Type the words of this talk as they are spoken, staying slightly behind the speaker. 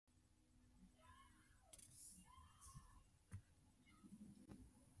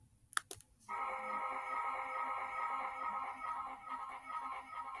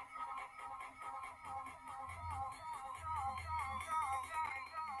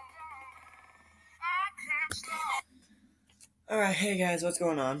Alright, hey guys, what's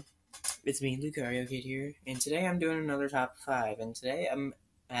going on? It's me, Lucario Kid here, and today I'm doing another top 5, and today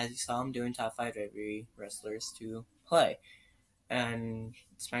as you saw, I'm doing top 5 every wrestlers to play. And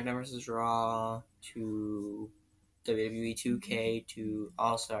SmackDown vs. Raw to WWE 2K to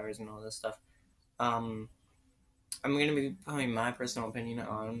All-Stars and all this stuff. I'm going to be putting my personal opinion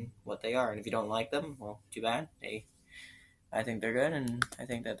on what they are, and if you don't like them, well, too bad. I think they're good, and I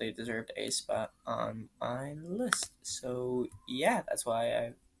think that they deserved a spot on my list. So, yeah, that's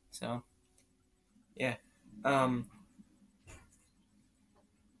why yeah.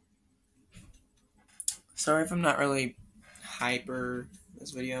 Sorry if I'm not really hyper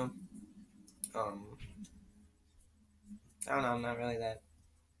this video. I don't know, I'm not really that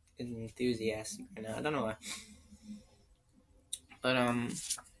enthusiastic right now. I don't know why. But,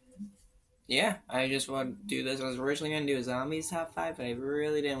 yeah, I just want to do this. I was originally going to do a zombies top 5, but I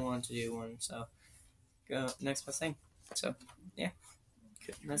really didn't want to do one, so go next best thing. So, yeah.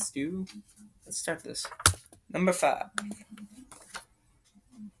 Let's start this. Number 5.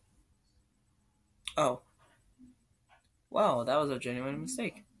 Oh. Wow, that was a genuine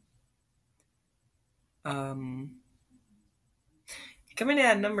mistake. Coming in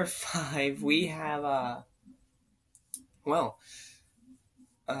at number 5, we have, we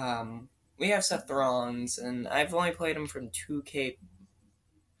have Seth Rollins, and I've only played him from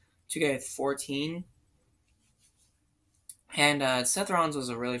 2K14. And Seth Rollins was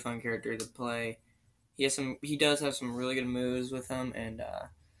a really fun character to play. He does have some really good moves with him, and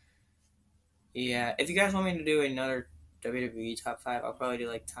yeah. If you guys want me to do another WWE top 5, I'll probably do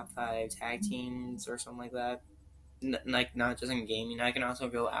like top 5 tag teams or something like that. Like not just in gaming. I can also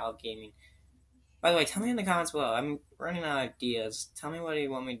go out gaming. By the way, tell me in the comments below. I'm running out of ideas. Tell me what you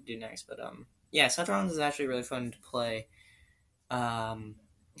want me to do next. But yeah, Seth Rollins is actually really fun to play.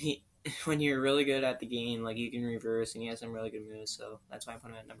 He when you're really good at the game, like you can reverse, and he has some really good moves. So that's why I put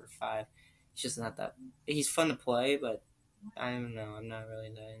him at number 5. He's just not that. He's fun to play, but I don't know. I'm not really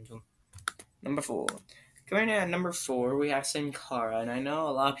that into him. Number 4. Coming in at number 4, we have Sin Cara, and I know a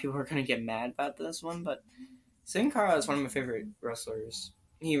lot of people are gonna get mad about this one, but Sin Cara is one of my favorite wrestlers.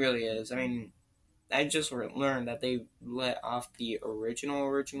 He really is. I mean, I just learned that they let off the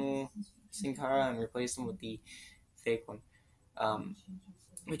original Sin Cara and replaced them with the fake one,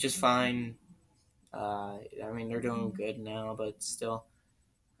 which is fine. I mean, they're doing good now, but still.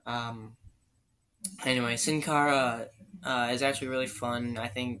 Anyway, Sin Cara is actually really fun. I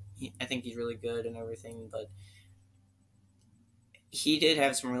think he's really good and everything, but he did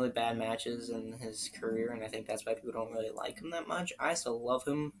have some really bad matches in his career, and I think that's why people don't really like him that much. I still love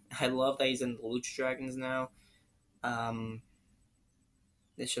him. I love that he's in the Lucha Dragons now.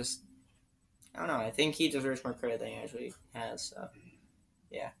 It's just, I don't know. I think he deserves more credit than he actually has. So,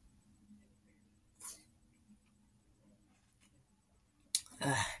 yeah.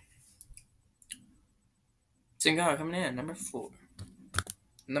 Sin Cara coming in at number 4.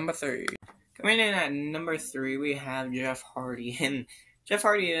 Number 3. Coming in at number 3, we have Jeff Hardy. And Jeff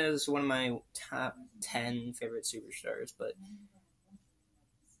Hardy is one of my top 10 favorite superstars, but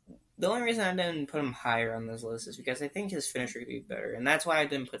the only reason I didn't put him higher on this list is because I think his finisher could be better, and that's why I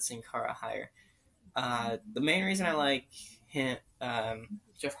didn't put Sin Cara higher. The main reason I like him,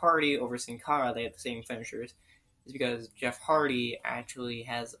 Jeff Hardy over Sin Cara, they have the same finishers, is because Jeff Hardy actually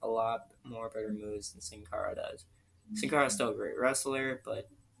has a lot more better moves than Sin Cara does. Sin Cara is still a great wrestler, but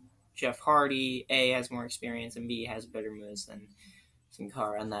Jeff Hardy, A, has more experience, and B, has better moves than Sin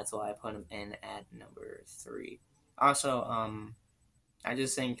Cara, and that's why I put him in at number 3. Also, I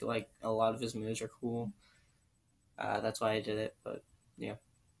just think, like, a lot of his moves are cool. That's why I did it, but, yeah.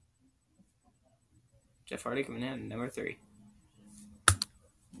 Jeff Hardy coming in at number 3.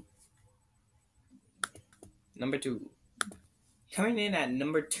 Number 2. Coming in at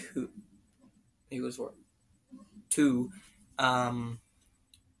number 2. He was for 2.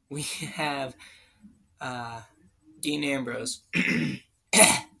 We have Dean Ambrose.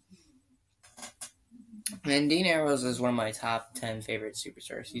 And Dean Ambrose is one of my top 10 favorite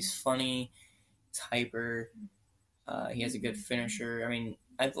superstars. He's funny, he's hyper, he has a good finisher. I mean,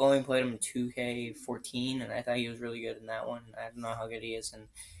 I've only played him in 2K14, and I thought he was really good in that one. I don't know how good he is in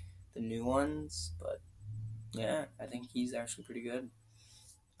the new ones, but yeah, I think he's actually pretty good.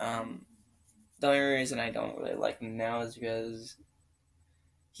 The only reason I don't really like him now is because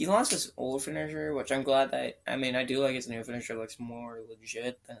he lost his old finisher, which I'm glad that... I mean, I do like his new finisher. It looks more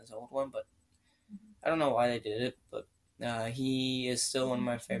legit than his old one, but I don't know why they did it, but he is still one of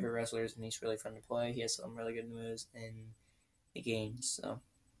my favorite wrestlers, and he's really fun to play. He has some really good moves in the game, so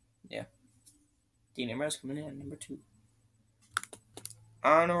yeah. Dean Ambrose coming in at number 2.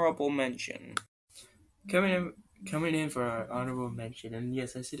 Honorable mention. Coming coming in for our honorable mention, and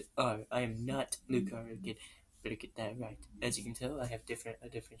yes, I said R. I am not Luke R. Again. Better get that right. As you can tell, I have a different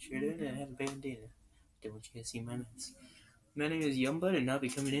shirt on, and I have a bandana. Don't want you to see my mess. My name is Youngblood, and I'll be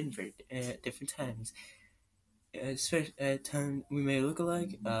coming in for different times. At time we may look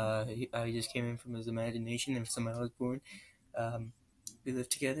alike. I just came in from his imagination, and from I was born. We live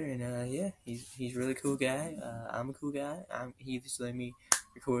together, and yeah, he's a really cool guy. I'm a cool guy. He just let me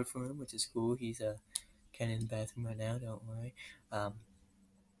record for him, which is cool. He's kind of in the bathroom right now. Don't worry. Um,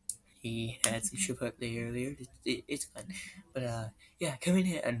 he had some Chipotle earlier. It's fun, but yeah, coming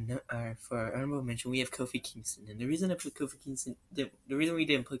in for our honorable mention, we have Kofi Kingston, and the reason I put Kofi Kingston, the reason we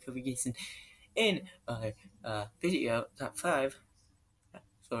didn't put Kofi Kingston in our video top 5,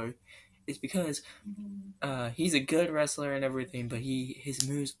 sorry, is because he's a good wrestler and everything, but his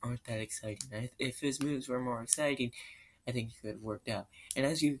moves aren't that exciting. If his moves were more exciting, I think it could have worked out. And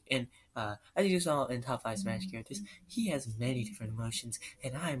as you saw in top 5 Smash characters, he has many different emotions,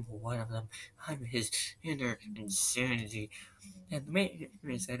 and I'm one of them. I'm his inner insanity. And the main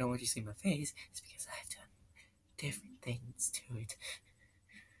reason I don't want you to see my face is because I've done different things to it.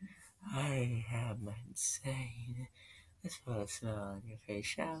 I am insane. Let's put a smile on your face,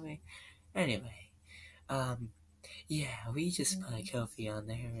 shall we? Anyway, yeah, we just put Kofi on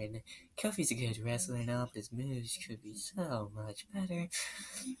there, and Kofi's a good wrestler now, but his moves could be so much better.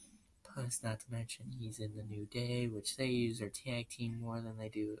 Plus, not to mention, he's in the New Day, which they use their tag team more than they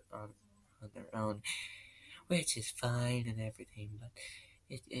do on their own, which is fine and everything, but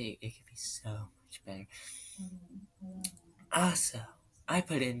it could be so much better. Also, I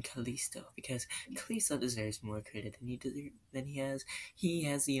put in Kalisto because Kalisto deserves more credit than he has. He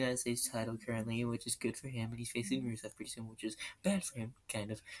has the United States title currently, which is good for him, and he's facing Rusev pretty soon, which is bad for him, kind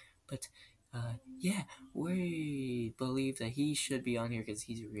of. But yeah, we believe that he should be on here because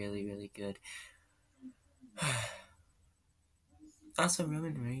he's really, really good. Also,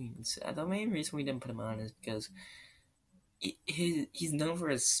 Roman Reigns. The main reason we didn't put him on is because he's known for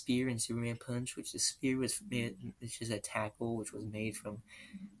his spear and Superman punch, which is a tackle, which was made from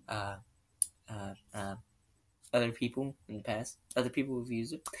other people in the past, other people who've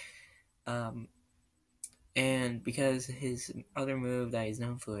used it. And because his other move that he's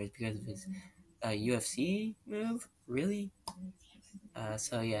known for is because of his UFC move, really.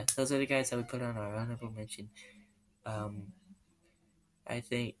 So yeah, those are the guys that we put on our honorable mention. I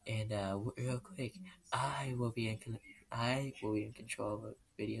think, and real quick, I will be in control of the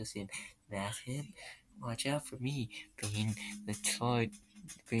video soon. That's him. Watch out for me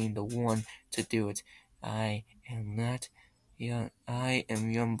being the one to do it. I am not young. I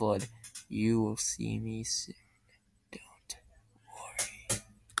am Youngblood. You will see me soon. Don't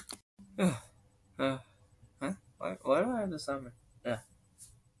worry. Huh? Why do I have the summer?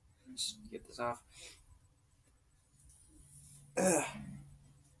 Let's get this off.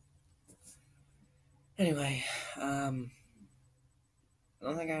 Anyway, I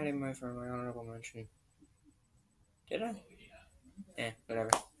don't think I had anybody for my honorable mention. Did I? Yeah,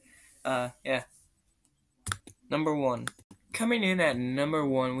 whatever. Yeah. Number 1. Coming in at number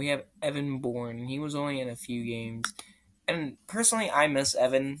 1, we have Evan Bourne. He was only in a few games. And personally, I miss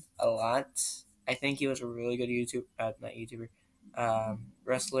Evan a lot. I think he was a really good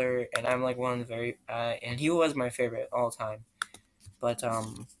wrestler. And I'm like one of the and he was my favorite all time. But,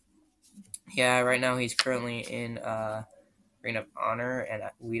 yeah, right now he's currently in, Ring of Honor, and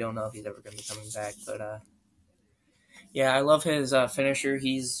we don't know if he's ever going to be coming back, but yeah, I love his finisher.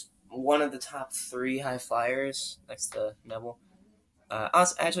 He's one of the top 3 high flyers next to Neville.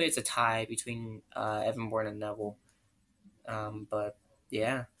 Actually, it's a tie between Evan Bourne and Neville, but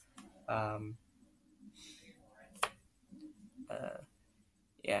yeah,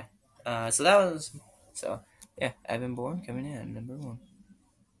 yeah. Yeah, Evan Bourne coming in at number 1.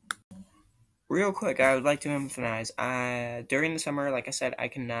 Real quick, I would like to emphasize, during the summer, like I said, I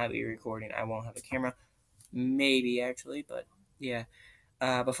cannot be recording. I won't have a camera. Maybe, actually, but yeah.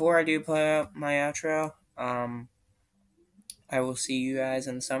 Before I do play out my outro, I will see you guys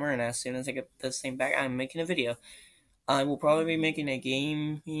in the summer, and as soon as I get this thing back, I'm making a video. I will probably be making a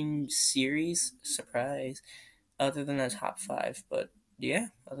gaming series, surprise, other than the top 5, but yeah,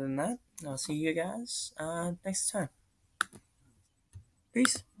 other than that, I'll see you guys next time.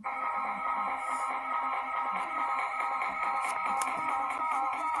 Peace.